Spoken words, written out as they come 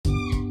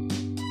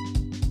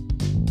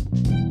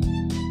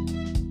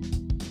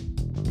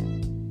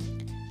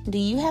Do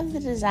you have the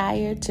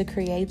desire to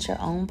create your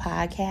own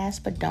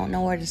podcast but don't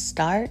know where to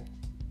start?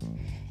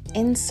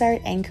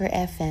 Insert Anchor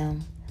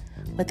FM.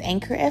 With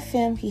Anchor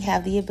FM, you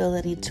have the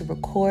ability to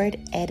record,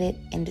 edit,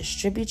 and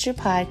distribute your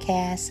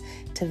podcast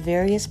to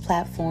various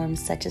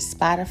platforms such as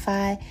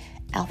Spotify,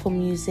 Apple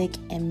Music,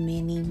 and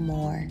many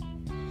more.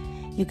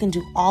 You can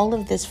do all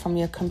of this from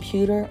your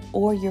computer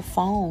or your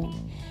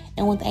phone.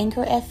 And with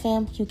Anchor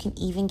FM, you can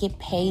even get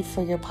paid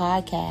for your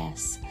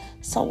podcasts.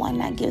 So why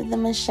not give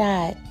them a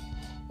shot?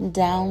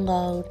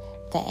 Download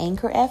the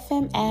Anchor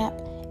FM app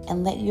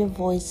and let your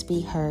voice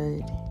be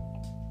heard.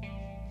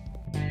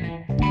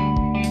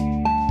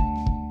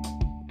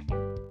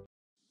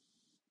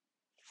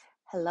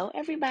 Hello,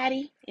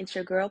 everybody. It's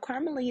your girl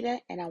Carmelita,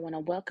 and I want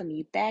to welcome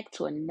you back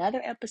to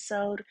another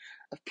episode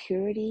of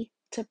Purity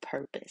to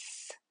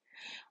Purpose.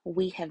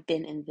 We have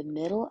been in the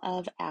middle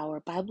of our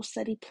Bible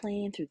study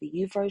plan through the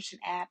YouVersion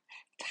app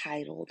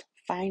titled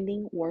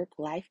Finding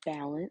Work-Life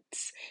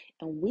Balance,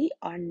 and we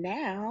are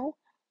now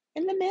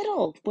in the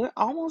middle. We're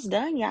almost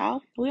done, y'all.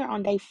 We are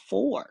on day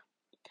 4.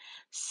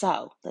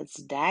 So let's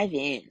dive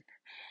in.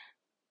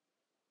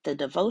 The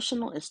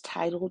devotional is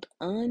titled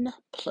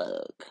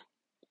Unplug.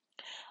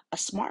 A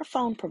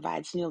smartphone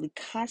provides nearly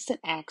constant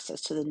access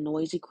to the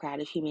noisy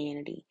crowd of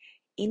humanity.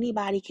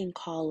 Anybody can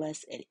call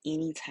us at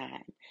any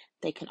time.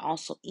 They can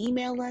also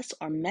email us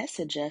or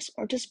message us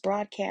or just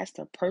broadcast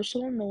their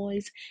personal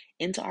noise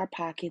into our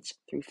pockets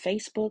through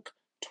Facebook,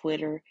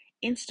 Twitter,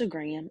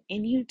 Instagram,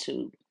 and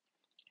YouTube.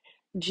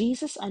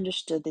 Jesus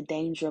understood the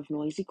danger of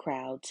noisy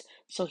crowds,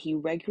 so he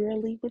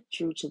regularly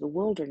withdrew to the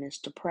wilderness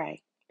to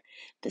pray.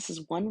 This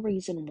is one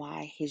reason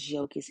why his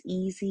yoke is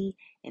easy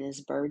and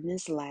his burden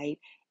is light,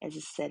 as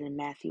is said in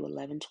Matthew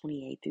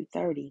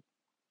 11:28-30.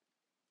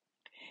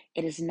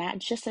 It is not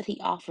just that he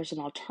offers an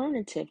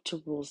alternative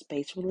to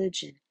rules-based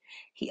religion.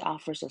 He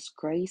offers us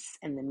grace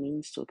and the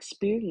means to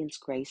experience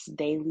grace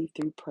daily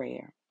through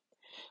prayer.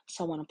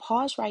 So I want to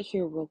pause right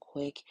here real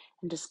quick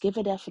and just give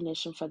a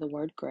definition for the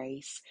word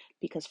grace,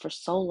 because for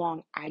so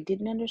long I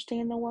didn't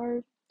understand the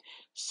word.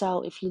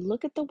 So if you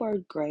look at the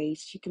word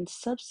grace, you can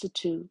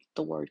substitute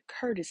the word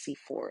courtesy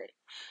for it.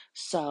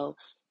 So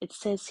it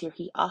says here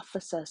he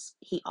offers us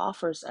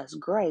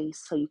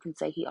grace, so you can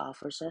say he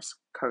offers us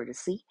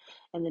courtesy,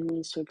 and the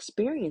means to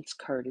experience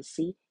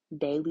courtesy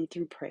daily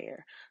through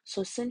prayer.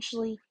 So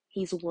essentially,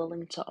 he's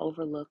willing to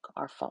overlook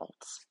our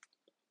faults.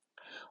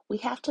 We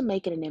have to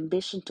make it an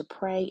ambition to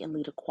pray and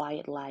lead a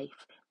quiet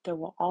life. There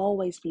will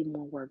always be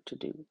more work to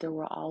do. There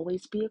will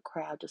always be a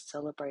crowd to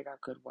celebrate our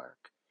good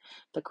work.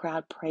 The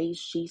crowd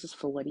praised Jesus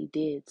for what he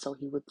did, so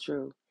he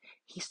withdrew.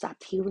 He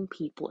stopped healing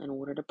people in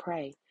order to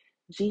pray.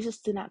 Jesus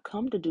did not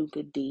come to do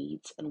good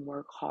deeds and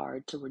work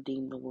hard to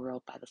redeem the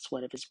world by the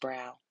sweat of his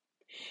brow.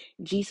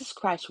 Jesus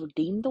Christ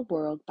redeemed the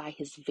world by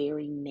his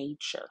very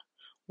nature,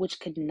 which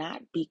could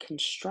not be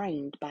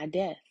constrained by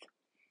death.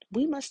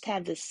 We must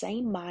have the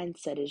same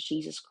mindset as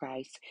Jesus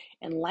Christ,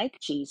 and like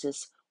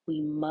Jesus, we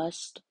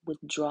must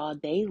withdraw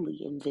daily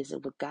and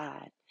visit with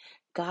God.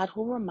 God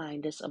will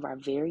remind us of our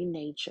very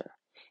nature.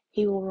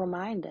 He will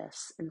remind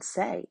us and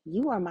say,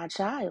 "You are my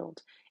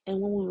child." And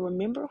when we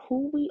remember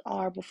who we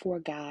are before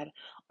God,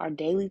 our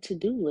daily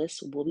to-do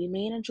list will be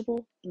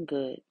manageable and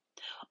good.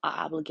 Our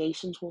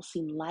obligations will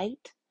seem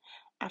light.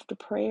 After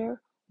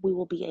prayer, we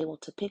will be able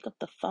to pick up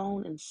the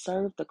phone and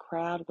serve the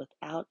crowd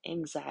without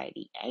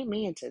anxiety.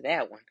 Amen to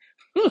that one.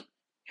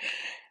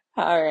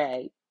 All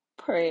right,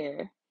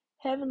 prayer.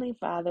 Heavenly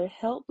Father,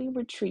 help me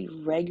retreat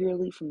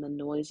regularly from the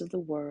noise of the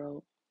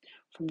world,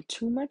 from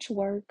too much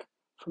work,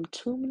 from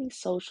too many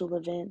social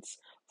events,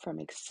 from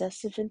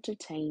excessive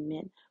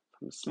entertainment,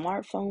 from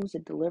smartphones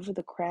that deliver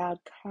the crowd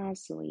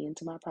constantly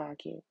into my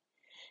pocket.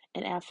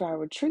 And after I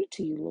retreat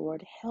to you,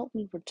 Lord, help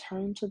me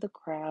return to the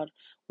crowd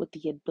with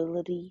the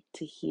ability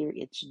to hear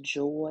its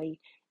joy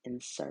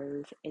and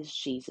serve as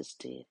Jesus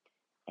did.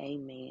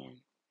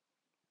 Amen.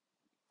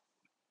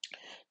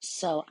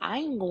 So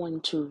I'm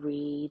going to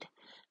read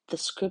the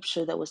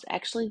scripture that was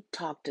actually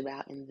talked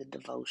about in the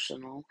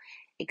devotional,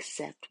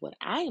 except what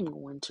I am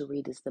going to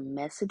read is the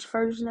Message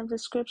version of the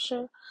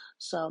scripture.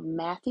 So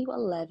Matthew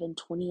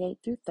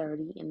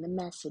 11:28-30 in the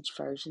Message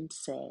version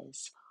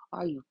says,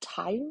 "Are you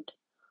tired,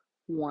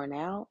 worn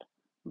out,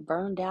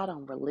 burned out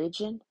on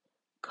religion?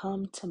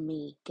 Come to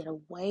me, get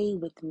away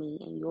with me,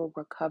 and you'll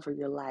recover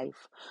your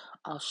life.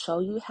 I'll show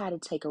you how to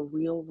take a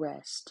real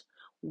rest.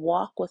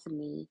 Walk with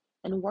me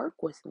and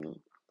work with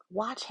me.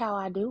 Watch how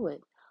I do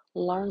it.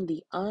 Learn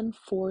the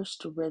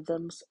unforced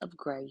rhythms of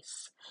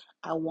grace.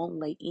 I won't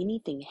lay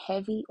anything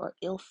heavy or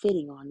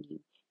ill-fitting on you.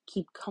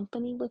 Keep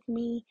company with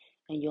me,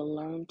 and you'll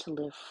learn to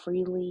live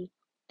freely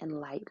and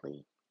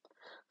lightly."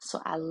 So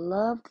I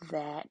loved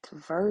that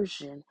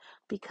version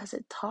because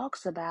it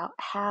talks about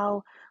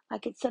how,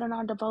 like it said in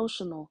our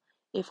devotional,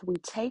 if we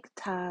take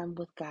time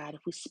with God,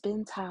 if we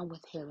spend time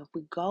with Him, if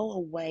we go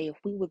away,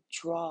 if we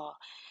withdraw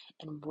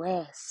and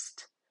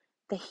rest,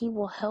 that He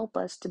will help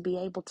us to be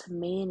able to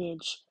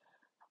manage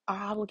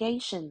our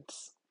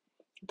obligations.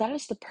 That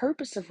is the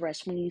purpose of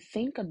rest. When you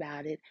think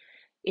about it,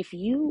 if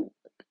you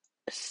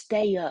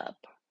stay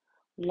up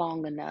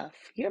long enough,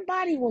 your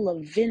body will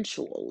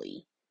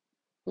eventually,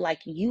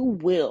 like you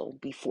will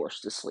be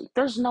forced to sleep.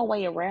 There's no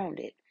way around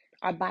it.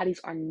 Our bodies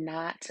are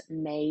not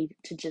made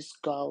to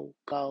just go,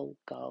 go,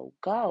 go,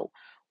 go.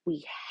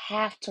 We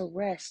have to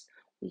rest.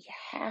 We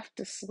have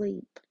to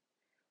sleep.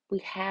 We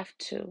have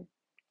to.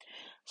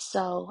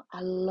 So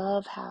I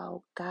love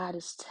how God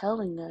is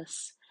telling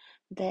us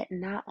that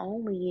not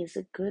only is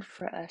it good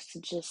for us to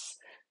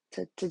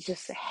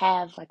just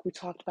have, like we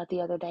talked about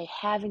the other day,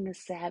 having a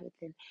Sabbath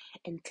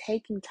and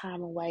taking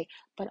time away,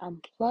 but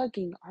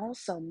unplugging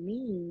also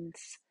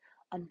means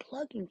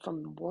unplugging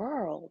from the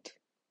world.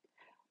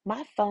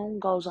 My phone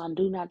goes on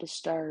do not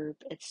disturb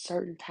at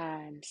certain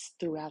times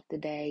throughout the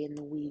day and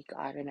the week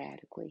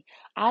automatically.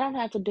 I don't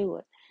have to do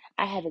it.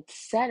 I have it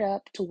set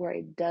up to where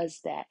it does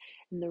that.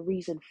 And the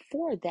reason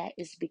for that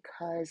is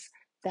because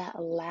that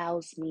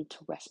allows me to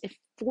rest. It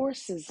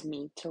forces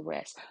me to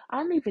rest. I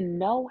don't even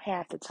know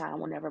half the time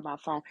whenever my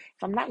phone,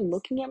 if I'm not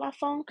looking at my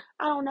phone,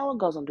 I don't know it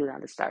goes on do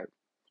not disturb.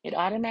 It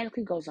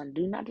automatically goes on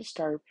do not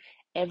disturb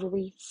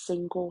every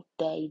single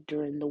day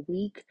during the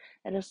week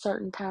at a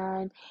certain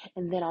time,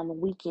 and then on the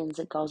weekends,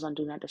 it goes on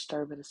Do Not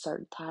Disturb at a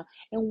certain time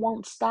and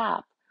won't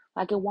stop.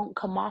 Like it won't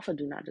come off of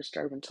Do Not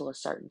Disturb until a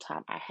certain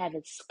time. I have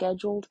it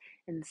scheduled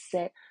and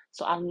set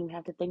so I don't even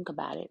have to think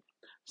about it.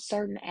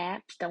 Certain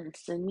apps don't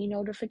send me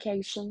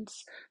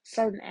notifications.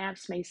 Certain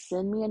apps may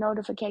send me a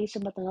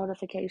notification, but the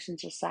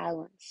notifications are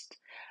silenced.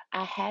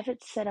 I have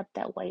it set up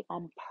that way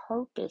on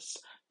purpose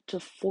to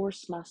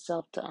force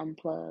myself to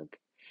unplug.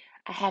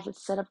 I have it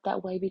set up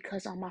that way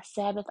because on my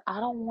Sabbath, I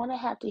don't want to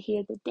have to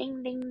hear the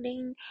ding, ding,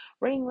 ding,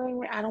 ring, ring,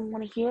 ring. I don't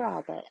want to hear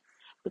all that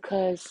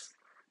because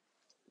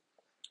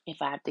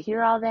if I have to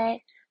hear all that,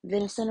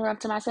 then it's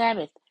interrupting my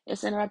Sabbath.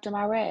 It's interrupting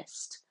my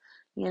rest.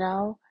 You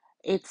know,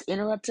 it's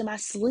interrupting my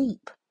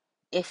sleep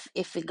if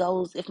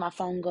my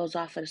phone goes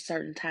off at a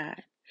certain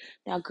time.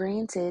 Now,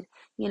 granted,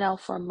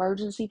 for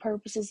emergency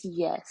purposes,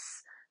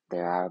 yes,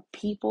 there are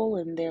people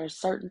and there are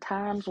certain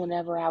times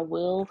whenever I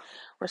will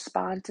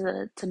respond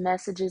to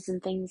messages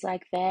and things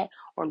like that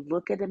or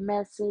look at a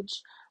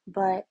message,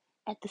 but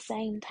at the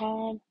same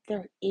time,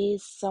 there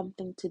is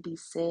something to be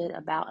said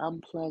about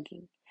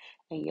unplugging.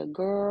 And your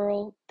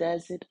girl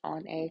does it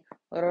on a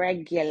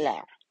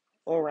regular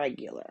or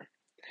regular.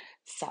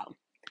 So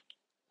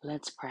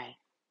let's pray.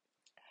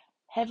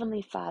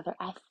 Heavenly Father,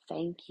 I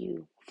thank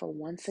you for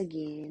once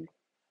again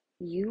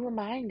you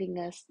reminding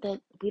us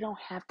that we don't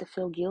have to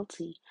feel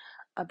guilty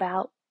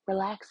about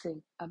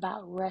relaxing,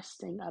 about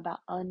resting, about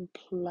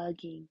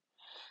unplugging.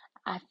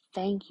 I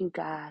thank you,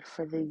 God,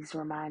 for these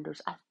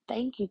reminders. I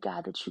thank you,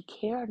 God, that you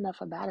care enough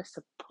about us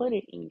to put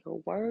it in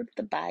your word,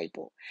 the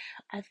Bible.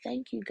 I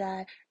thank you,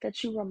 God,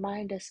 that you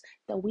remind us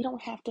that we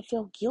don't have to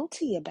feel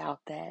guilty about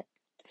that.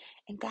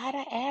 And God,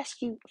 I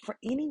ask you for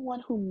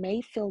anyone who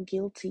may feel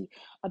guilty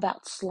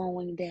about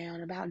slowing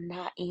down, about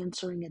not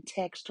answering a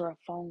text or a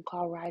phone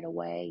call right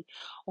away,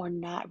 or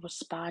not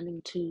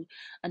responding to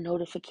a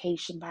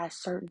notification by a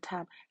certain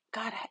time.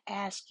 God, I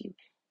ask you,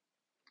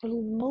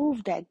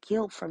 remove that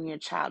guilt from your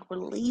child.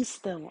 Release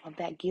them of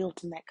that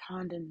guilt and that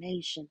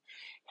condemnation.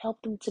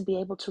 Help them to be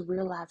able to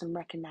realize and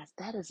recognize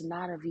that is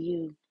not of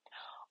you.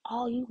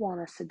 All you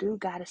want us to do,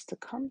 God, is to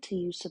come to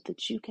you so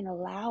that you can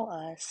allow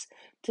us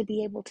to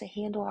be able to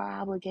handle our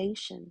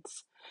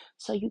obligations.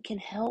 So you can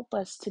help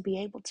us to be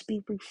able to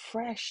be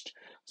refreshed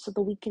so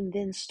that we can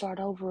then start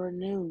over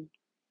anew.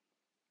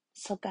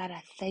 So, God,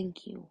 I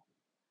thank you.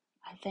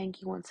 I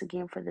thank you once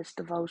again for this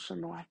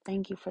devotional. I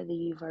thank you for the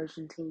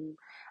YouVersion team.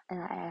 And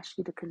I ask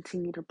you to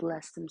continue to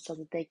bless them so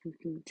that they can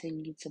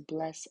continue to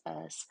bless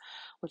us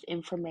with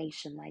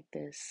information like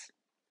this.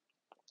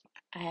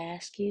 I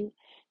ask you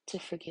to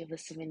forgive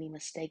us of any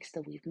mistakes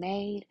that we've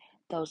made,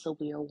 those that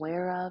we are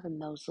aware of, and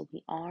those that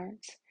we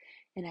aren't.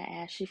 And I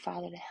ask you,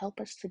 Father, to help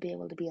us to be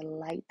able to be a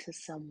light to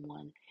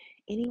someone.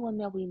 Anyone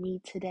that we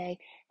meet today,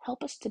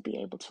 help us to be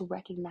able to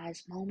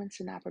recognize moments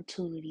and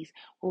opportunities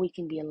where we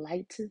can be a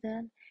light to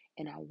them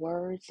in our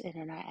words and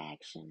in our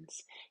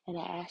actions. And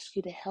I ask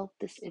you to help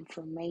this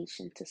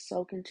information to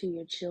soak into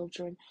your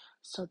children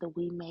so that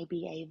we may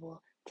be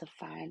able to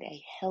find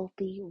a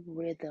healthy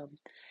rhythm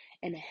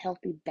and a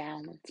healthy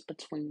balance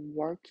between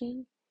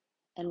working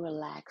and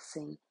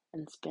relaxing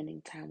and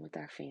spending time with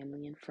our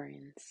family and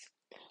friends.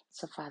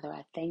 So, Father,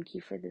 I thank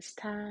you for this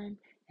time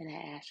and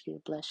I ask you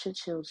to bless your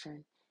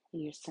children. In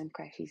your Son,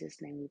 Christ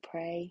Jesus' name we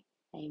pray.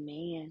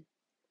 Amen.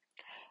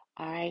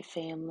 All right,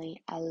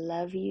 family, I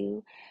love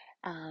you.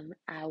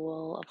 I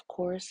will, of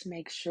course,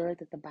 make sure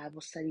that the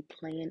Bible study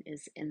plan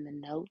is in the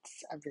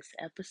notes of this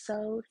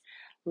episode.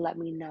 Let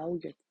me know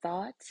your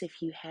thoughts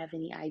if you have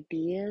any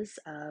ideas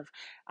of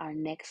our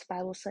next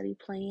Bible study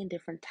plan,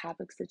 different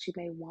topics that you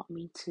may want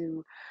me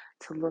to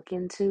look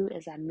into.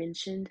 As I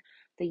mentioned,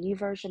 the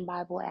YouVersion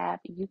Bible app,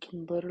 you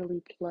can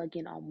literally plug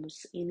in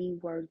almost any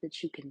word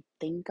that you can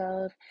think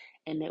of,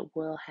 and it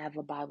will have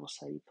a Bible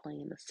study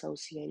plan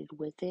associated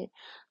with it.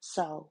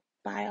 So,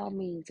 by all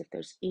means, if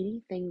there's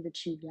anything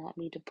that you want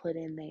me to put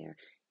in there,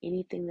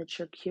 anything that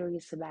you're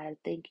curious about or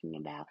thinking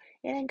about.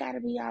 It ain't got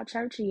to be all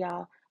churchy,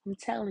 y'all. I'm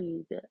telling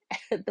you,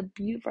 the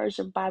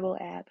YouVersion Bible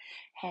app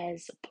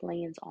has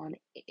plans on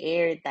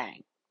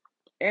everything,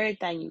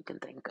 everything you can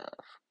think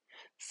of.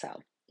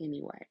 So,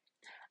 anyway,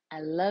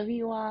 I love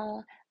you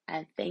all.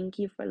 I thank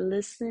you for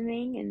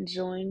listening and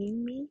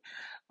joining me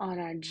on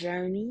our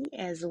journey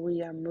as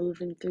we are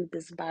moving through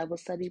this Bible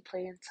study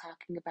plan,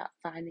 talking about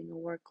finding a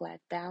work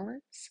life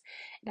balance.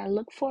 And I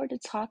look forward to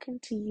talking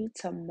to you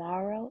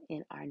tomorrow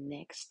in our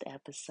next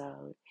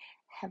episode.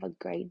 Have a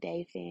great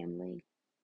day, family.